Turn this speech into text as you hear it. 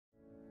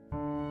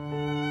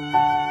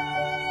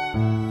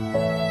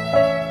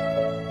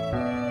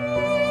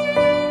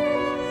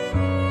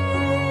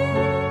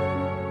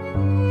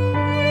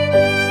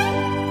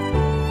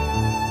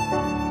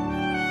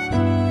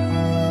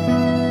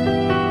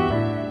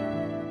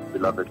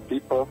beloved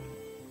people.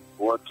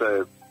 What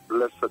a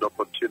blessed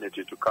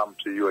opportunity to come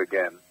to you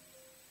again.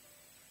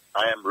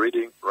 I am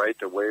reading right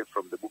away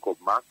from the book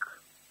of Mark.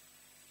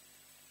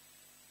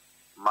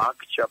 Mark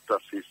chapter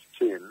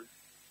 15,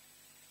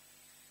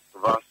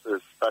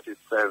 verses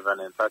 37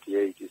 and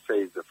 38, it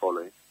says the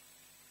following.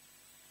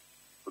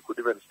 We could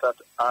even start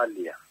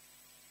earlier.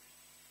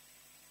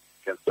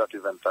 We can start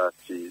even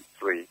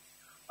 33.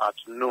 At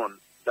noon,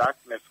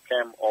 darkness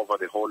came over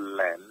the whole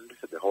land,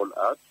 the whole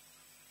earth.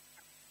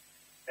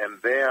 And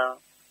there,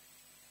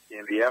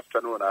 in the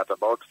afternoon, at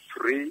about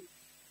 3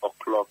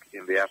 o'clock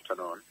in the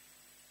afternoon,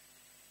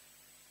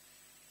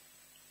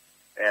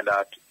 and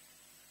at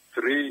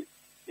 3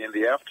 in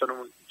the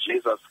afternoon,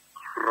 Jesus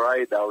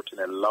cried out in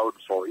a loud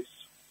voice,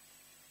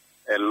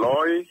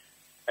 Eloi,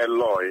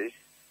 Eloi,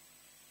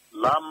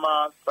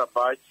 lama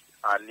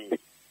sabachthani.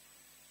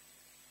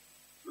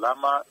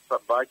 Lama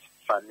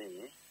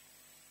sabachthani,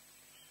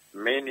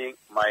 meaning,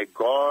 my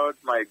God,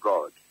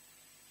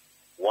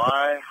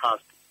 why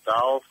hast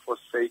thou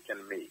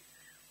forsaken me?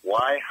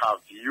 Why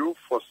have you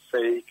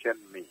forsaken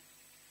me?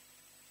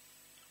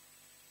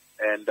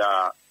 And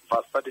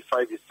verse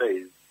 35, it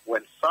says,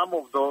 when some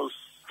of those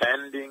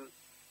standing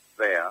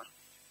there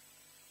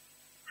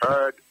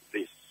heard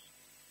this,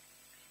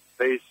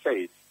 they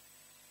said,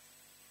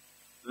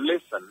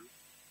 listen,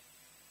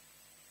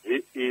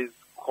 he is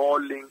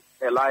calling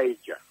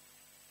Elijah.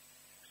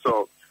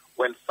 So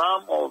when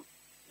some of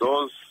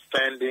those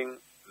standing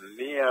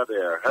near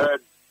there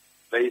heard,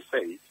 they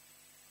said,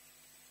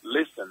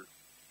 listen,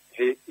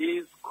 he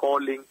is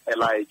calling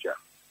Elijah.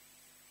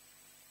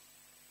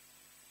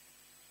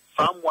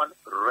 Someone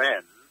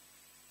ran,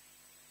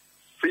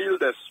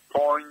 filled a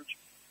sponge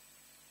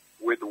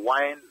with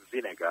wine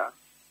vinegar,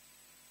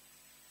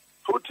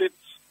 put it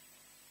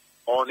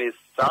on his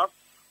staff,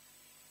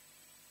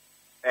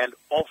 and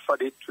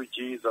offered it to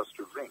Jesus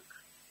to drink.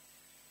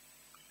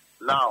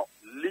 Now,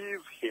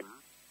 leave him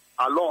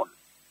alone.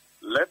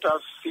 Let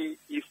us see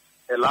if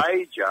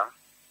Elijah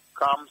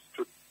comes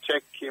to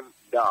take him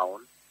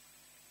down,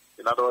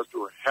 in other words,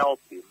 to help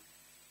him,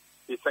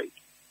 he said.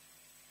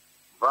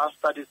 Verse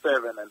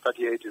 37 and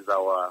 38 is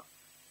our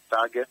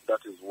target. That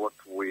is what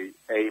we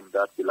aimed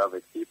at,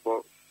 beloved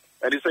people.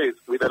 And he says,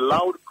 with a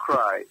loud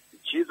cry,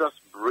 Jesus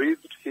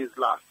breathed his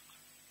last.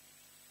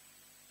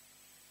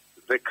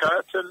 The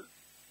curtain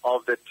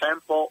of the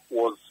temple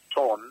was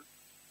torn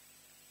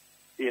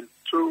in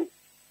two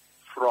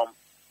from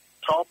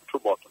top to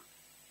bottom.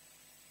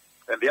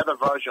 And the other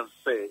versions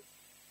say,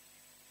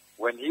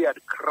 when he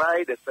had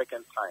cried a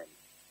second time,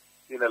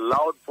 in a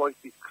loud voice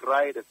he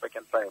cried a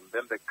second time,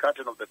 then the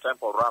curtain of the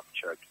temple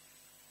ruptured.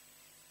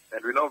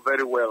 And we know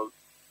very well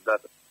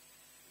that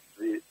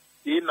the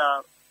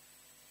inner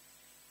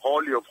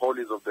Holy of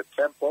Holies of the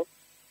temple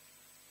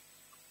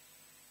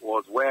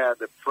was where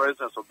the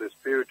presence of the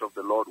Spirit of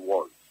the Lord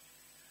was.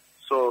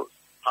 So,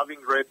 having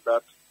read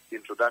that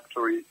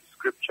introductory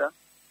scripture,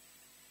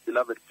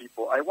 beloved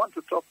people, I want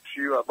to talk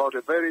to you about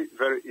a very,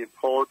 very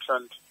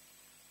important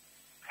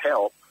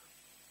help,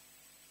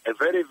 a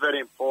very, very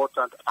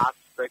important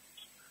aspect,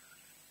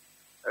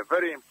 a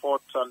very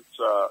important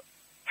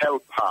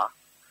helper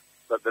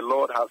that the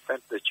Lord has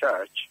sent the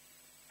church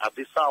at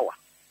this hour.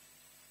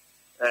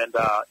 And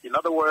in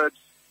other words,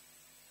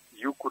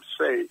 you could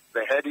say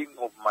the heading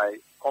of my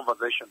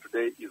conversation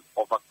today is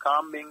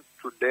overcoming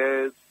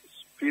today's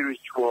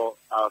spiritual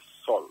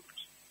assault.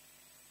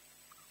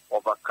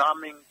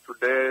 Overcoming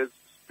today's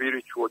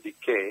spiritual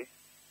decay.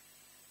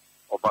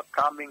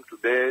 Overcoming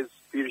today's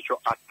spiritual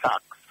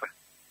attacks.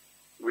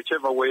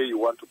 Whichever way you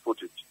want to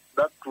put it.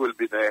 That will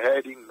be the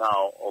heading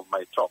now of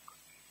my talk.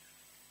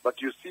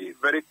 But you see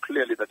very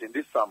clearly that in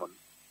this sermon,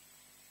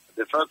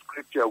 the first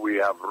scripture we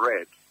have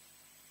read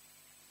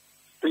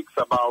speaks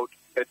about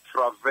a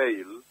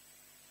travail,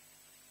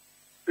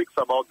 speaks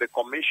about the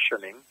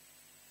commissioning,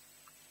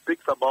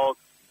 speaks about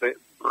the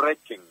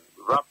breaking,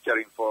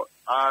 rupturing for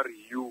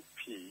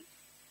R-U-P,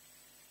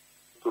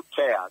 to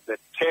tear, the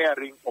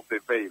tearing of the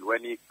veil.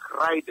 When he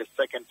cried a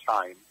second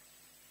time,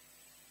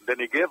 then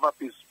he gave up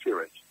his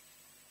spirit.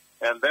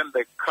 And then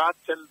the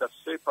curtain that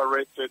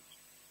separated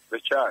the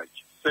church,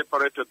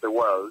 separated the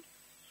world,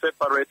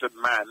 separated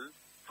man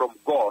from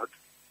God,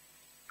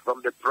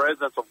 from the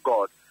presence of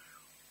God,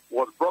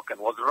 was broken,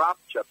 was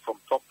ruptured from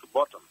top to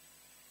bottom.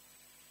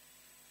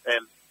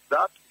 And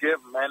that gave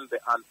man the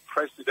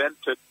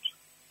unprecedented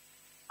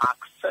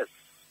access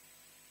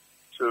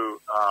to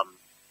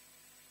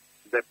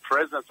the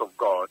presence of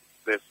God,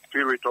 the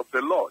Spirit of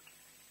the Lord.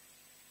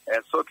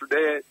 And so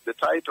today, the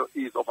title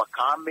is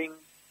Overcoming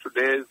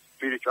Today's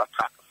Spiritual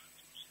Attacks,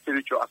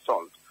 Spiritual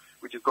Assault,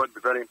 which is going to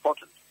be very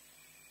important.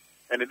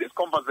 And in this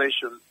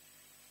conversation,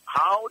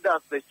 how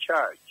does the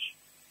church,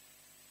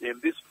 in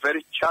this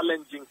very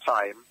challenging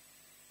time,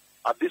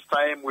 at this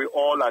time we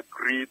all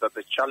agree that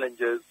the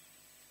challenges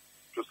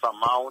to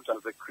surmount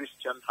as a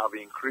Christian have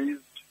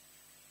increased.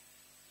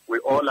 We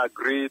all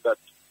agree that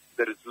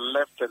there is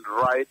left and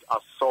right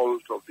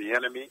assault of the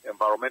enemy,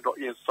 environmental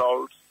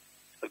insults,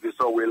 if you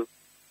so will.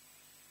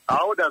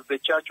 How does the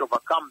church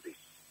overcome this?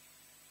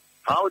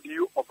 How do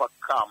you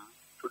overcome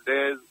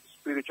today's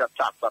spiritual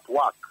attacks at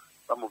work?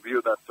 Some of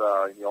you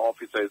that in your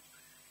offices,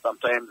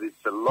 sometimes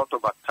it's a lot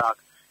of attack.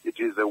 It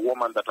is a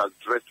woman that has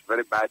dressed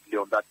very badly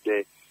on that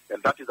day,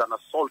 and that is an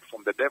assault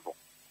from the devil.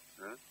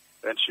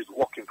 And she's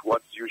walking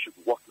towards you, she's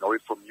walking away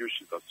from you,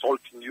 she's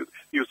assaulting you.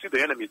 You see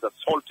the enemy is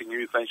assaulting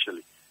you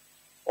essentially.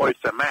 Or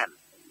it's a man.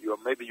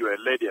 Maybe you're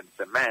a lady and it's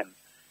a man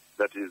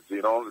that is,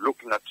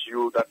 looking at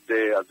you that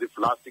day as if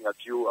lasting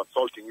at you,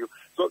 assaulting you.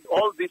 So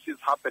all this is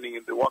happening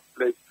in the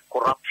workplace.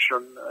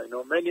 Corruption,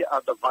 many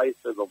other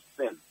vices of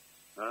sin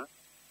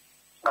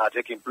are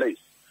taking place.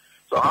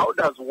 So how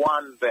does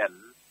one then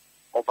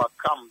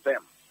overcome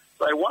them?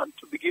 So I want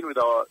to begin with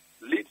our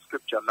lead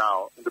scripture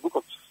now in the book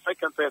of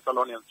 2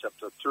 Thessalonians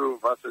chapter 2,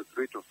 verses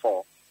 3 to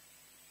 4.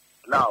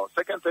 Now,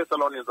 2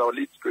 Thessalonians, our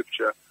lead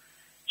scripture,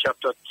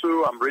 chapter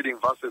 2, I'm reading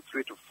verses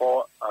 3 to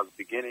 4 as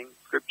beginning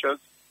scriptures.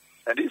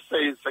 And it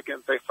says,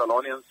 2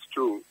 Thessalonians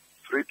 2,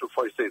 3 to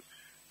 4, it says,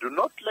 "Do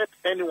not let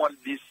anyone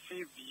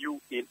deceive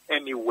you in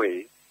any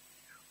way,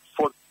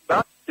 for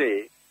that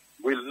day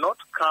will not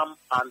come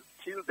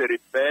until the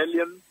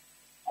rebellion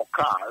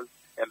occurs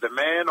and the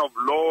man of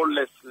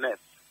lawlessness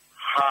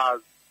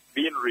has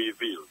been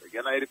revealed."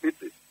 Again, I repeat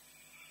this.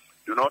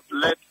 Do not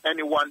let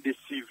anyone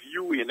deceive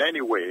you in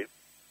any way,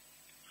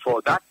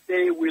 for that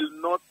day will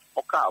not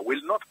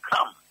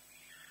come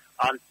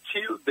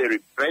until the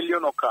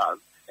rebellion occurs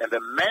and the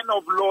man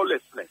of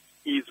lawlessness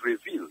is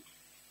revealed.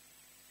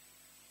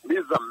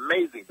 This is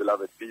amazing,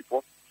 beloved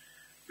people,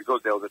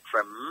 because there was a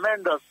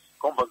tremendous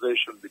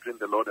conversation between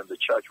the Lord and the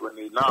church when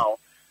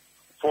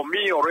for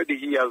me already,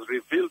 he has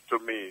revealed to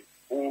me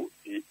who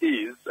he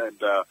is,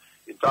 and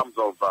in terms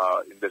of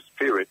in the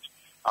spirit,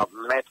 I've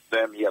met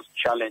them. He has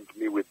challenged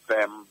me with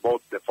them,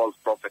 both the false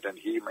prophet and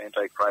him,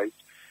 Antichrist.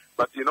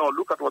 But,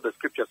 look at what the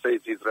scripture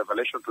says, his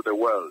revelation to the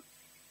world.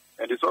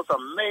 And it's also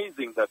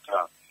amazing that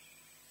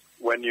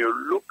when you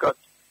look at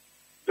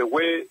the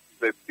way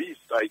the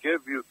beast, I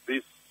gave you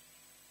this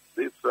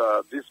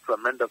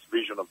tremendous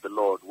vision of the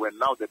Lord, when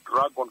now the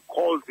dragon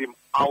calls him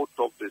out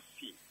of the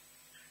sea,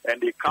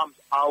 and he comes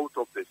out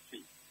of the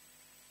sea.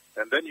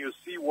 And then you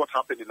see what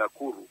happened in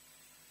Nakuru,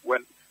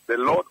 when the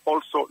Lord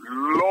also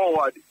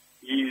lowered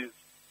his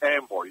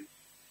envoys,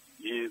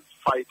 his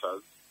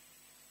fighters,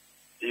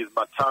 his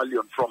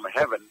battalion from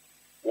heaven,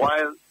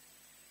 while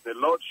the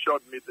Lord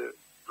showed me the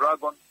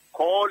dragon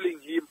calling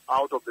him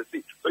out of the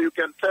sea. So you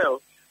can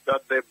tell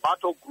that the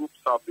battle groups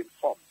have been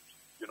formed,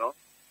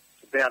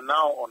 They are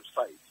now on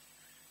site.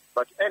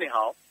 But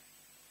anyhow,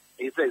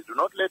 he says, "Do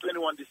not let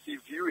anyone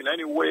deceive you in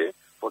any way,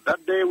 for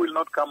that day will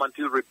not come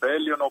until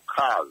rebellion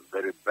occurs.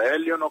 The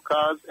rebellion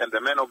occurs and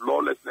the man of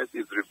lawlessness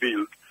is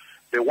revealed,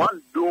 the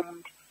one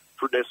doomed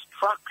to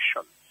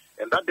destruction."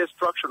 And that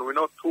destruction we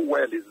know too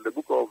well is in the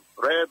book of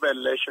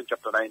Revelation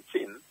chapter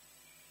 19,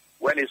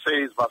 when it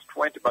says, verse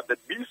 20, "But the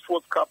beast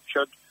was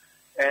captured,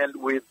 and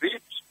with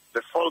it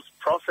the false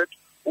prophet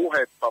who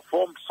had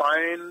performed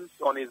signs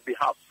on its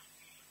behalf.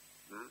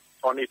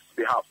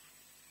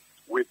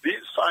 With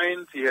these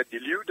signs he had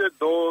deluded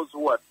those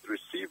who had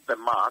received the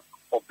mark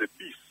of the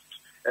beast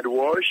and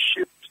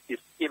worshipped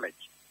its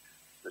image.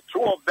 The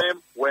two of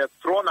them were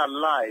thrown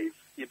alive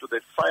into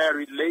the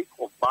fiery lake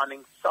of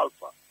burning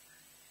sulfur.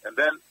 And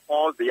then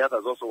all the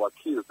others also were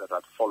killed that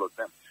had followed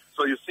them."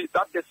 So you see,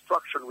 that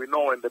destruction we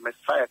know when the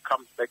Messiah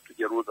comes back to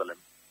Jerusalem.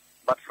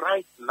 But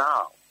right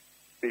now,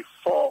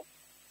 before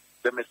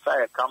the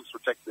Messiah comes to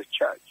take the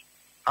church,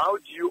 how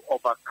do you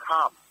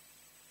overcome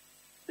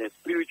the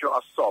spiritual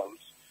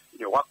assaults in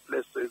your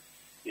workplaces,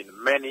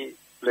 in many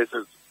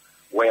places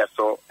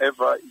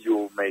wheresoever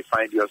you may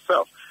find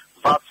yourself?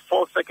 Verse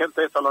 4, 2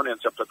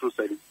 Thessalonians chapter 2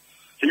 says,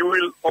 "He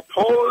will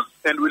oppose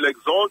and will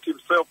exalt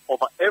himself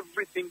over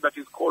everything that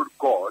is called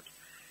God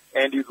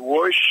and is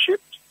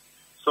worshipped,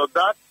 so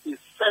that he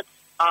sets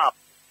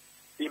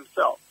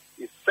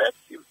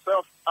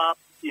himself up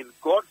in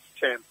God's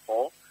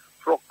temple,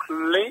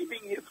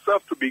 proclaiming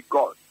himself to be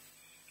God."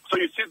 So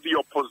you see the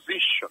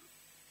opposition,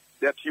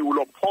 that he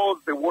will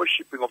oppose the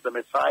worshipping of the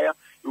Messiah,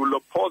 he will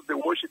oppose the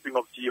worshipping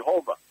of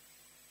Jehovah.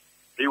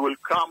 He will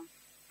come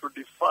to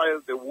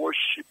defile the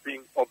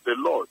worshipping of the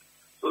Lord.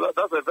 So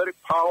that's a very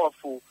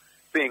powerful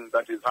thing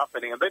that is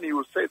happening. And then he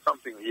will say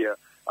something here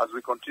as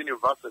we continue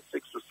verses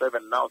 6 to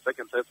 7 now,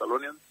 2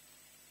 Thessalonians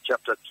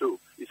chapter 2.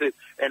 He says,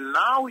 "And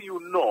now you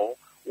know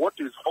what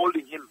is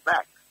holding him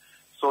back,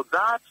 so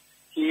that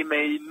he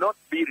may not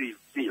be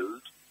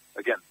revealed,"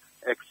 again,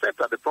 "except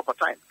at the proper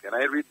time." Can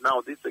I read now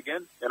this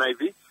again?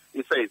 NIV?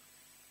 He says,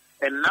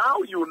 "And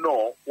now you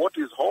know what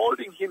is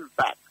holding him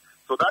back,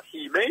 so that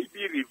he may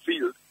be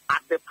revealed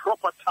at the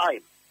proper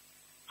time.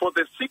 For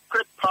the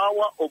secret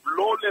power of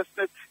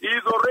lawlessness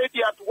is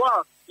already at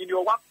work in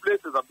your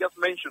workplaces." I've just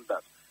mentioned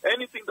that.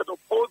 Anything that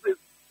opposes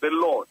the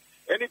Lord,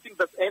 anything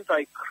that's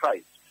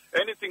anti-Christ,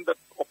 anything that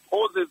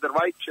opposes the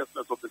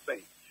righteousness of the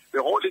saints,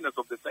 the holiness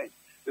of the saints,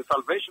 the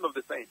salvation of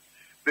the saints,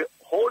 the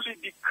holy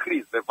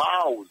decrees, the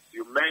vows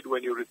you made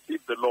when you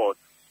received the Lord.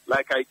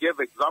 Like I gave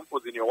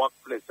examples in your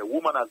workplace. A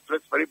woman has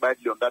dressed very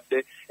badly on that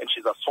day, and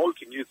she's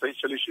assaulting you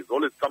essentially. She's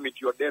always coming to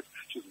your desk.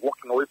 She's walking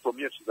walking away from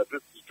you, she's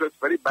dressed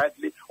very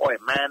badly, or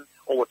a man,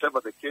 or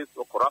whatever the case,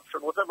 or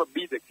corruption, whatever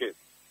be the case.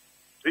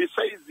 He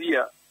says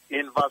here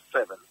in verse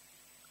 7,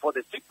 for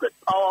the secret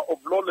power of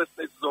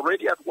lawlessness is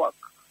already at work,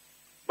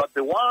 but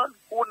the one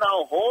who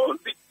now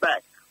holds it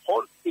back,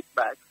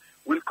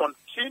 will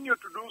continue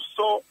to do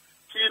so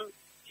till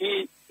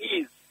he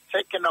is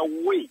taken out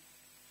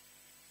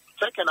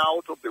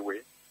of the way.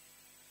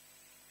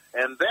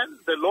 And then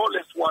the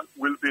lawless one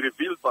will be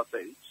revealed, verse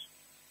 8,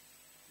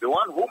 the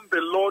one whom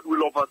the Lord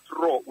will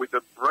overthrow with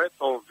the breath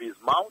of his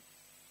mouth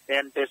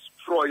and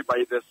destroy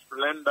by the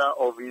splendor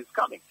of his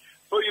coming.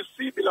 So you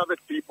see, beloved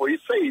people, he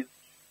says,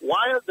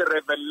 while the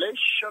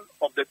revelation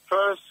of the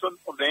person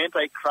of the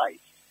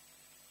Antichrist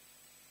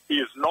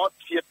is not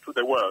yet to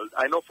the world,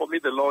 I know for me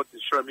the Lord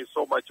is showing me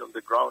so much on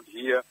the ground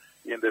here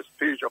in the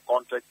spiritual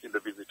context, in the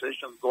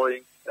visitations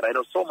going, and I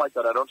know so much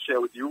that I don't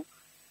share with you.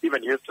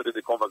 Even yesterday,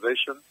 the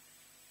conversation,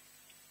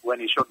 when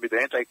he showed me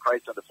the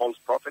Antichrist and the false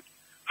prophet.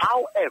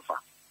 However,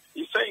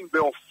 he's saying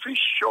the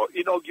official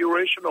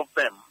inauguration of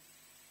them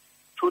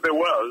to the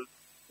world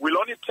will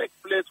only take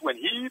place when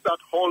he that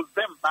holds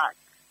them back,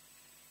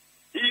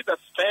 he that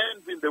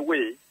stands in the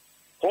way,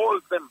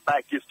 holds them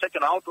back, is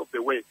taken out of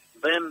the way,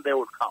 then they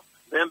will come.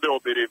 Then they will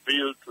be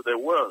revealed to the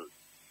world.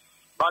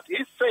 But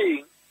he's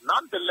saying,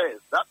 nonetheless,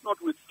 that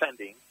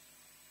notwithstanding,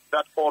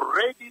 that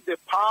already the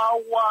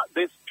power,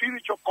 the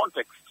spiritual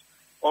context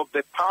of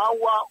the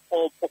power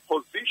of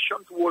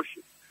opposition to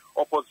worship,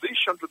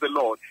 opposition to the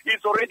Lord,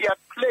 is already at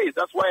play.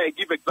 That's why I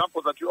give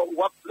examples at your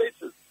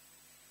workplaces.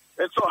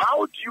 And so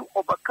how do you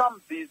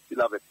overcome these,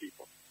 beloved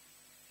people?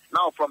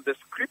 Now, from the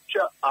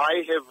scripture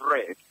I have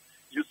read,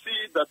 you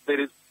see that there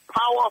is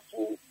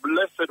powerful,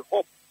 blessed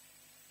hope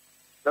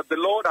that the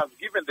Lord has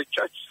given the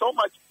church so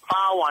much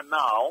power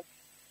now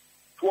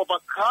to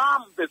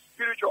overcome the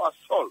spiritual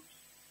assaults,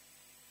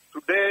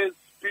 today's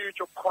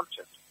spiritual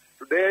contest,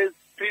 today's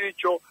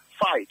spiritual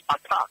fight,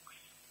 attacks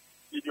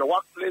in your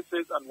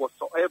workplaces and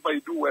whatsoever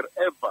you do,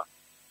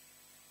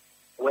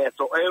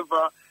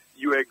 wheresoever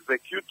you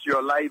execute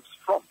your lives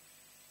from.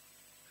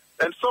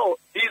 And so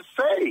he's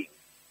saying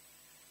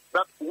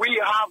that we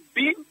have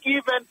been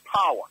given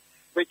power.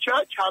 The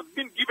church has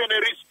been given a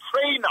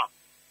restrainer.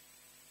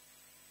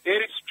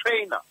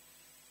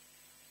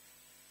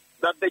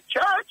 That the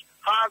church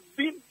has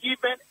been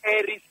given a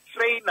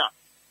restrainer.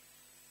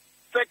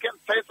 2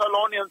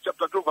 Thessalonians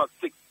chapter 2 verse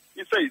 6.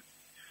 He says,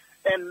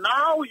 and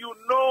now you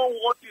know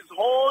what is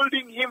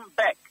holding him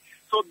back,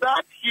 so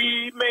that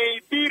he may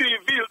be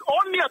revealed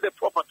only at the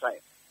proper time.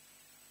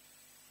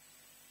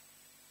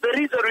 There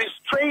is a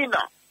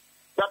restrainer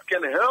that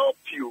can help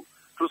you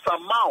to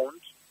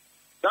surmount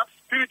that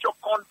spiritual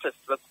contest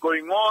that's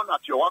going on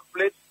at your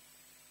workplace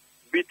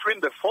between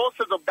the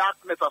forces of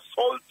darkness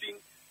assaulting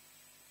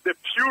the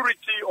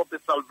purity of the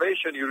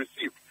salvation you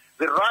received,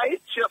 the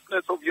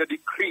righteousness of your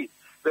decrees,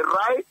 the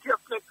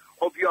righteousness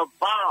of your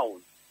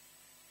vows,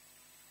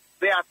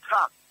 the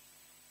attack.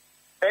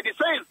 And he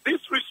says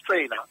this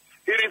restrainer,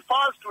 he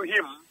refers to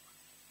him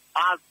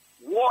as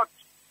what?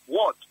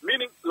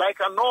 Meaning like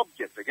an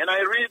object. Again, I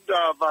read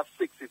verse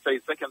 6, he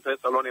says, 2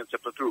 Thessalonians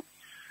chapter 2.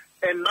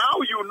 And now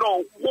you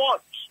know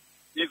what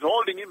is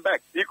holding him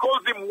back. He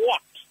calls him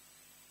what?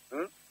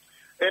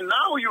 And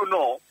now you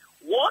know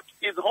what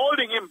is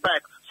holding him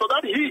back, so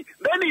that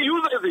then he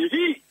uses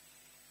he.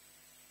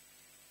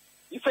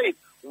 He says,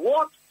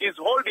 what is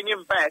holding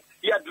him back?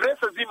 He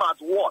addresses him as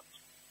what?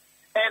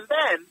 And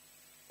then,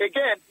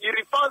 again, he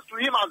refers to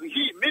him as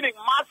he, meaning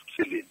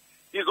masculine.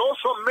 He's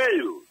also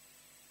male.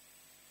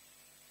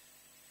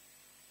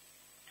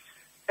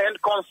 And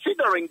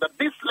considering that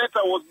this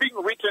letter was being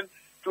written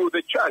to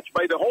the church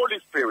by the Holy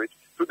Spirit,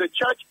 to the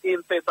church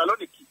in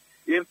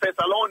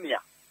Thessalonia,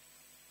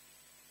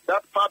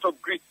 that part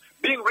of Greece,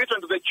 being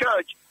written to the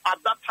church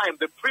at that time,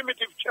 the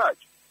primitive church.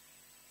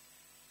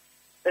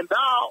 And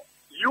now,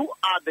 you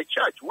are the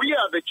church. We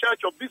are the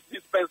church of this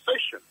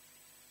dispensation,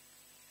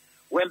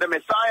 when the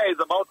Messiah is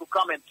about to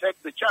come and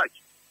take the church.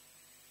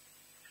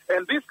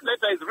 And this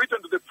letter is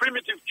written to the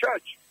primitive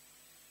church.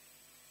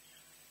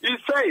 He's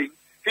saying,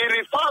 he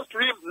refers to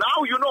him,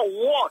 now you know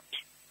what,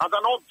 as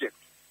an object.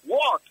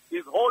 What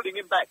is holding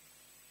him back?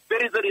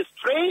 There is a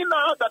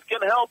restrainer that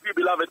can help you,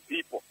 beloved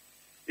people,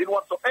 in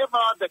whatsoever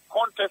the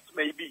contest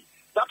may be.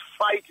 That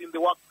fight in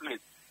the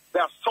workplace,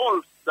 the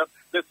assaults,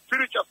 the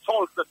spiritual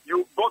assaults that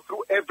you go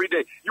through every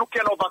day, you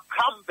can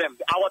overcome them.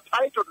 Our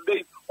title today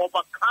is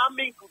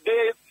Overcoming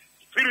Today's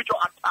Spiritual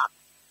Attacks,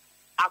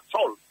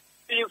 Assaults,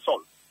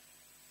 Insults.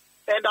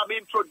 And I'm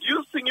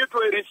introducing you to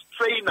a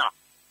restrainer,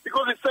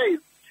 because it says,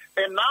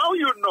 and now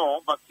you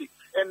know, verse 6,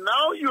 and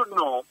now you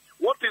know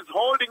what is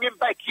holding him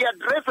back. He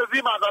addresses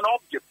him as an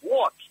object.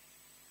 What?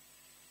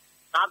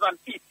 As an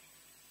it.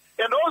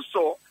 And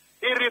also,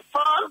 he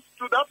refers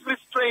to that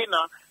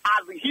restrainer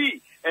as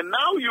he. And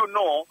now you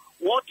know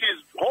what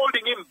is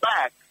holding him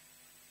back,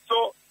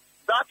 so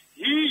that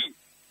he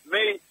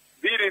may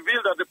be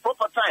revealed at the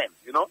proper time,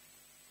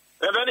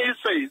 And then he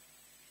says,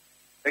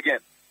 again,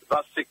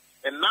 verse 6,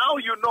 and now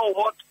you know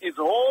what is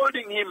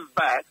holding him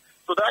back,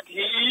 so that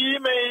he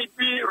may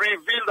be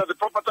revealed at the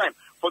proper proper time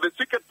for the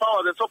secret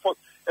powers and so forth.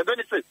 And then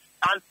he says,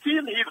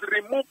 until he's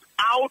removed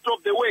out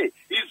of the way,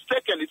 he's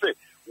taken, he says,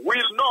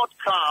 will not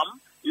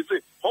come, he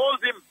says,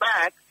 hold him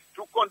back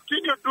to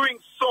continue doing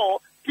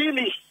so till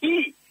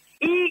he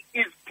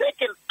is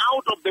taken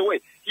out of the way.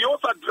 He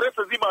also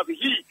addresses him as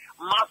he,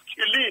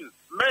 masculine,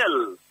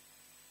 male.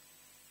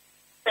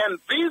 And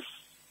this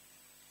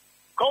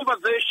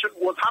conversation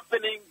was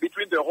happening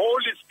between the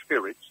Holy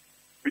Spirit,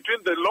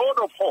 between the Lord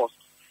of hosts,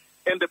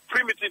 and the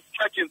primitive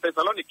church in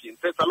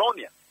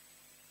Thessalonica.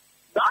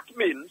 That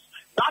means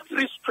that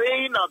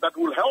restrainer that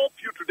will help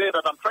you today,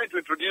 that I'm trying to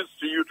introduce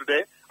to you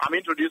today, I'm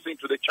introducing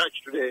to the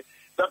church today,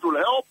 that will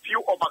help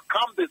you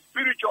overcome the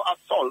spiritual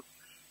assault,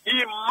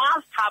 he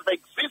must have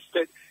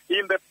existed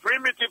in the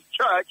primitive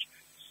church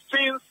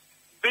since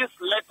this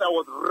letter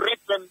was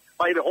written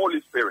by the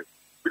Holy Spirit.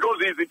 Because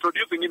he's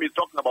introducing him, he's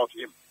talking about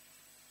him.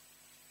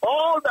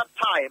 All that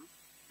time,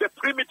 the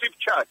primitive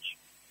church,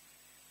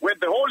 when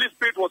the Holy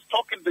Spirit was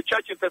talking to the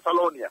church in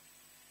Thessalonica,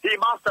 he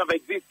must have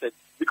existed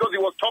because he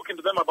was talking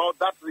to them about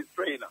that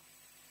restrainer.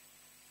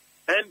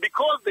 And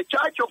because the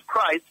church of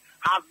Christ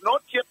has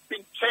not yet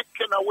been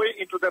taken away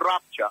into the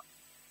rapture,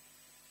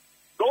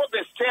 though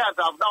the stairs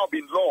have now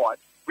been lowered,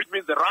 which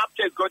means the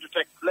rapture is going to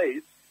take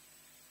place,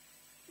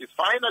 is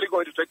finally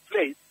going to take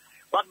place,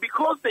 but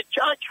because the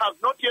church has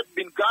not yet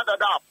been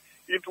gathered up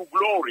into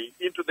glory,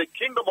 into the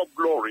kingdom of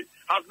glory,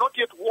 has not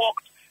yet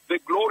walked the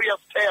glorious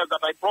stairs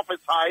that I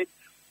prophesied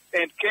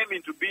and came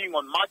into being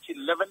on March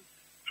 11,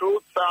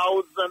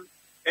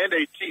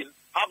 2018,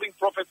 having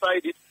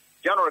prophesied it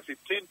January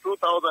 15,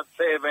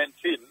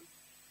 2017,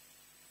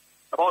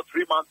 about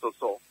 3 months or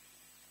so.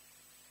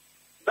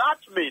 That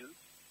means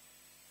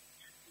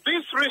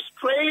this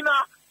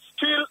restrainer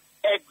still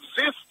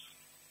exists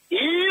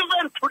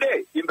even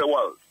today in the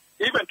world,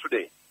 even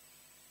today.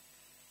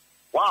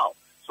 Wow.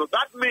 So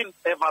that means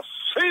ever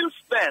since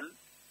then,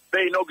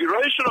 the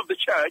inauguration of the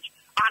church,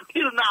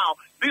 until now,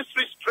 this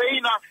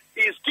restrainer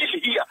is still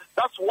here.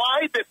 That's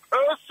why the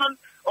person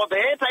of the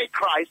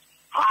Antichrist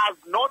has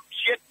not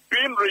yet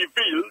been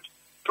revealed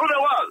to the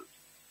world.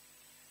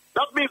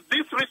 That means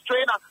this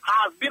restrainer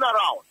has been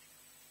around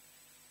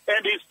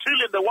and is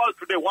still in the world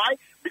today. Why?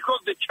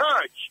 Because the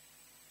church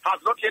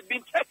has not yet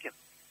been taken.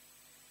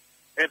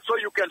 And so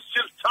you can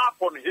still tap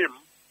on him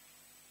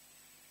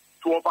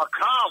to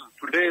overcome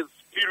today's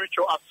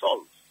spiritual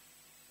assaults.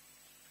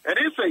 And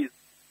he says,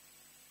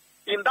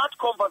 in that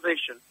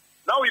conversation,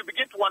 now you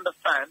begin to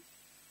understand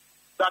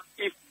that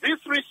if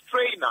this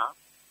restrainer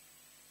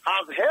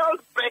has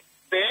held back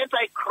the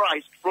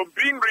Antichrist from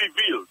being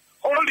revealed,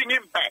 holding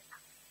him back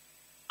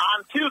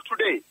until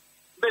today,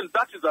 then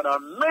that is an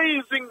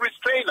amazing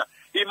restrainer.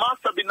 He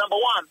must have been, number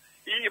one,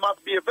 he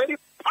must be a very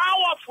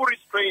powerful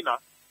restrainer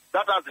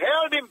that has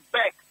held him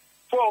back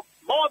for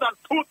more than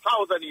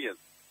 2,000 years.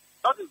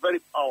 That is very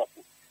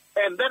powerful.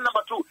 And then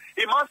number two,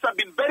 he must have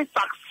been very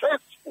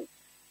successful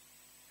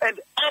and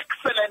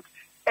excellent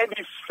and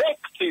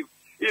effective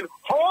in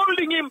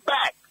holding him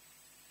back.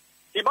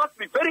 He must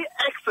be very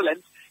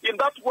excellent in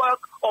that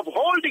work of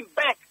holding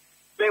back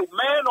the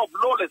man of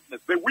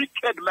lawlessness, the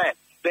wicked man,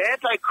 the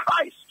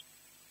Antichrist,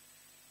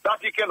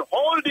 that he can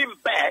hold him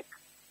back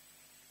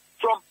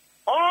from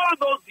all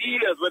those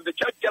years when the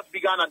church just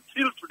began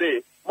until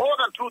today, more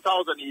than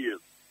 2,000 years.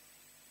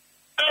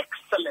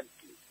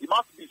 Excellently. He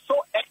must be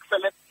so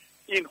excellent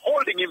in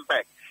holding him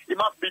back. He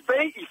must be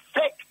very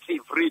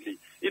effective, really,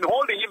 in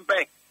holding him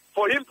back.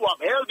 For him to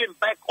have held him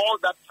back all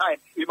that time,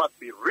 he must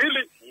be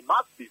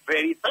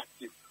very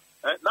effective.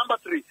 Number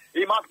three,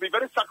 he must be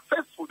very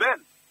successful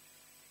then.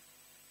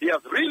 He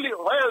has really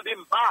held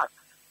him back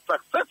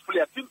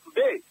successfully until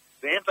today.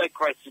 The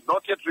Antichrist is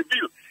not yet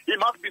revealed. He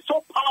must be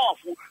so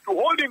powerful to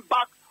hold him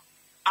back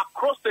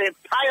across the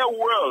entire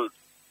world,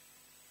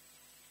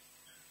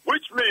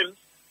 which means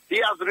he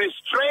has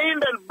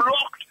restrained and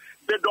blocked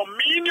the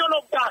dominion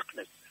of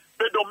darkness,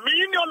 the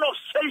dominion of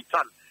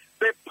Satan,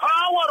 the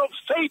power of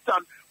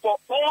Satan for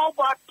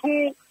over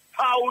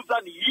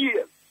 2,000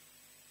 years.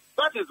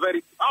 That is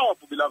very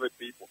powerful, beloved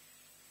people.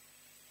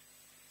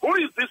 Who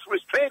is this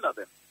restrainer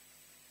then?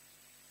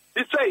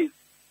 He says,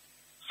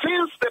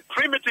 since the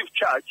primitive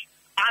church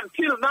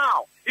until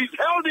now, he's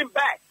held him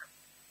back.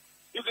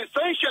 He's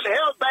essentially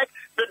held back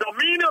the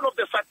dominion of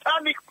the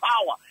satanic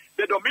power,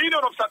 the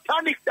dominion of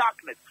satanic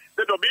darkness,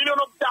 the dominion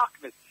of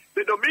darkness,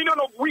 the dominion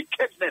of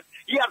wickedness.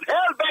 He has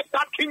held back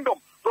that kingdom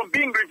from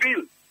being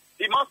revealed.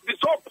 He must be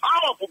so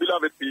powerful,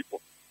 beloved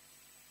people,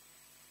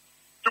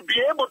 to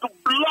be able to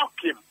block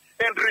him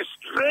and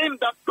restrain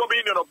that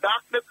dominion of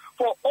darkness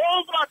for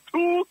over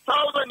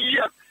 2,000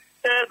 years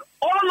and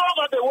all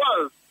over the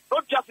world,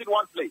 not just in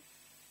one place,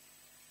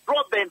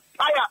 throughout the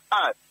entire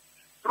earth,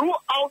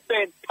 throughout the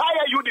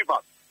entire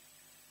universe.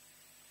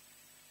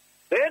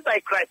 The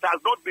Antichrist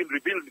has not been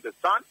revealed in the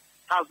sun,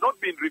 has not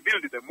been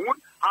revealed in the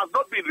moon, has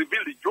not been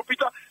revealed in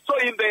Jupiter. So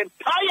in the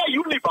entire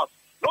universe,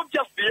 not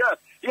just the earth,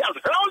 he has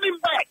held him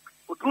back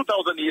for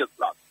 2,000 years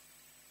plus.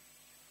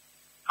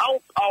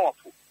 How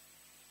powerful.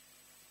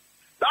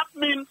 That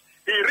means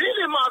he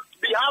really must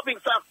be having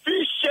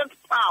sufficient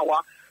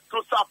power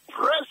to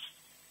suppress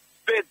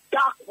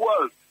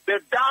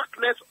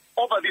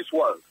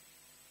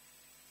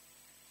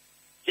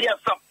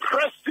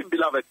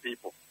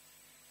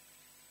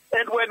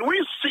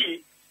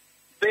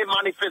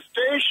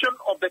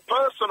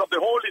of the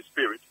Holy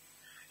Spirit.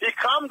 He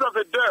comes as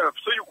a dove,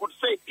 so you could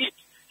say it.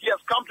 He has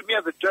come to me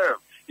as a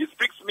dove. He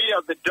speaks to me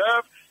as the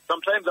dove,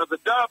 sometimes as a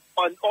dove,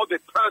 or the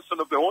person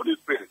of the Holy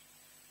Spirit.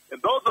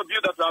 And those of you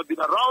that have been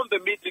around the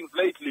meetings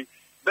lately,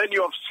 then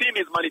you have seen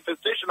his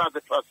manifestation as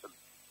a person.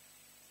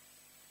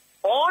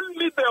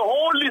 Only the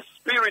Holy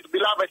Spirit,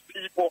 beloved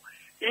people,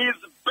 is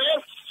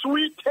best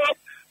suited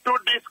to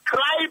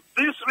describe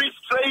this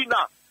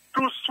restrainer,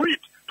 to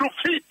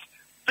fit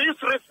this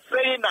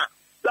restrainer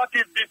that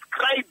is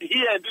described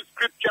here in this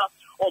scripture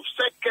of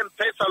 2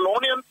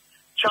 Thessalonians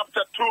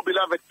chapter 2,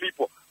 beloved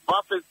people,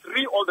 verses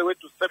 3 all the way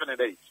to 7 and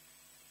 8.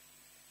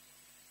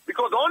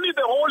 Because only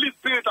the Holy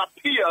Spirit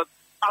appears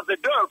as a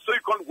dove, so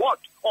you can what?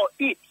 Or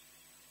eat.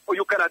 Or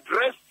you can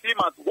address him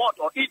as what?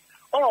 Or eat.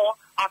 Or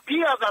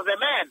appears as a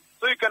man,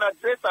 so you can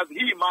address as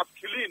he,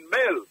 masculine,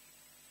 male.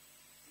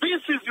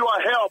 This is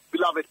your help,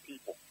 beloved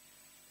people.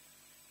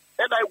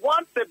 And I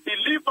want the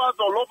believers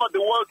all over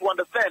the world to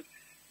understand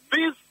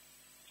this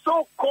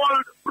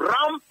so-called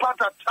rampant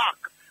attack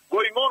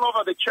going on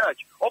over the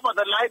church, over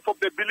the life of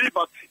the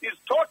believers, is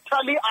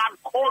totally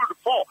uncalled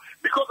for.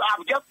 Because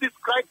I've just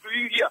described to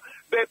you here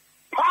the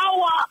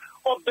power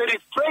of the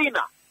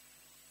restrainer,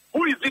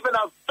 who is even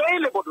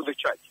available to the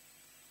church.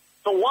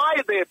 So why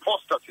the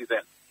apostasy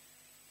then?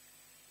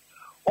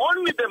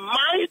 Only the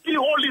mighty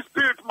Holy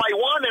Spirit, my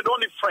one and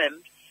only friend,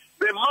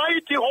 the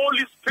mighty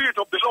Holy Spirit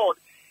of the Lord,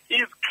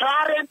 is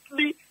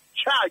currently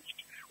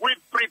charged with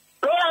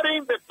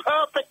preparing the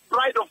perfect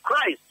bride of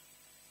Christ.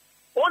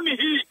 Only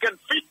he can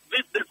fit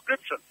this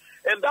description.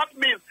 And that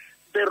means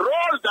the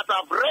role that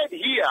I've read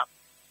here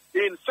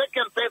in 2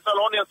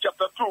 Thessalonians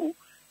chapter 2,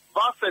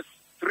 verses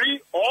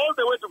 3 all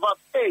the way to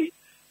verse 8,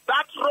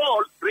 that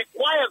role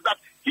requires that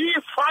he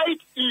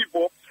fights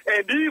evil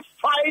and he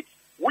fights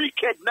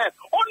wickedness.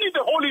 Only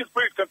the Holy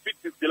Spirit can fit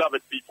this,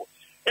 beloved people.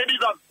 And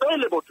is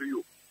available to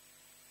you.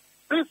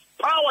 This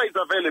power is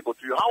available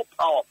to you. How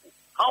powerful.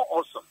 How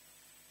awesome.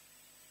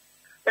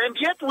 And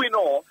yet we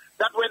know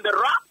that when the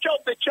rapture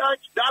of the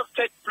church does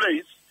take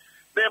place,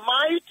 the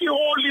mighty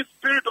Holy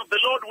Spirit of the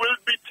Lord will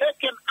be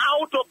taken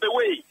out of the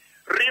way,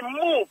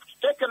 removed,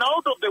 taken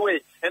out of the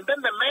way. And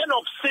then the man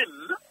of sin,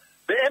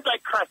 the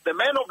Antichrist, the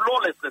man of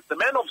lawlessness, the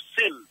man of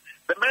sin,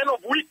 the man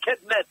of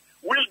wickedness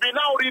will be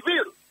now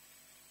revealed.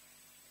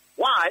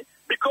 Why?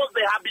 Because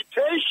the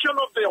habitation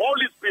of the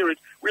Holy Spirit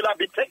will have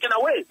been taken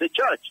away, the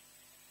church,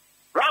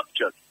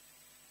 raptured.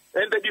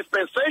 And the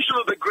dispensation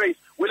of the grace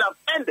will have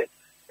ended.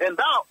 And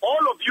now,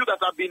 all of you that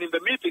have been in the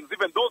meetings,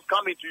 even those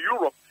coming to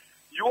Europe,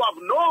 you have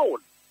known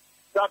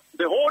that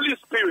the Holy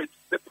Spirit,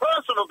 the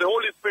person of the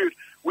Holy Spirit,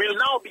 will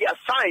now be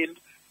assigned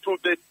to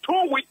the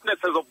two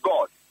witnesses of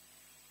God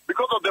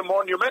because of the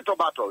monumental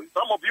battle.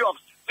 Some of you have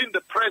seen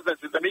the presence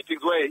in the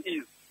meetings where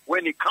he is,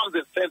 when he comes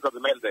and stands as a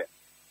man there.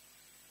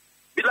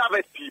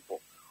 Beloved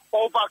people,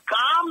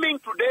 overcoming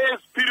today's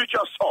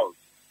spiritual assault,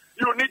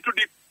 you need to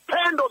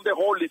depend on the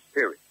Holy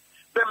Spirit.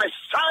 The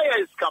Messiah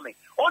is coming.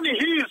 Only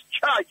he is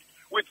charged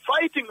with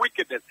fighting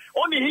wickedness.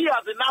 Only he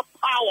has enough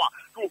power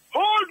to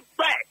hold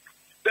back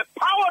the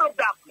power of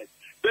darkness,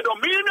 the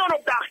dominion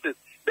of darkness,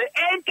 the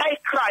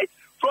Antichrist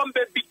from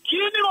the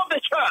beginning of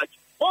the church,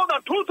 more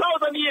than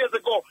 2,000 years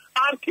ago,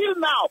 until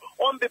now,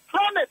 on the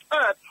planet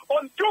Earth,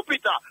 on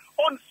Jupiter,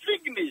 on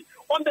Cygnus,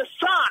 on the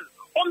sun,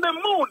 on the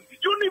moon,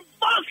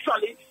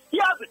 universally, he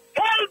has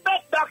held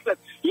back darkness.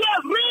 He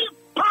has real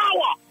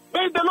power.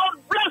 May the Lord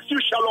bless you.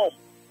 Shalom.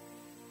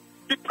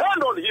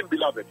 Depend on him,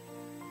 beloved.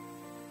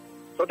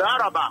 So,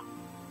 Daraba.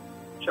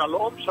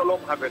 Shalom,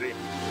 shalom, Haverim.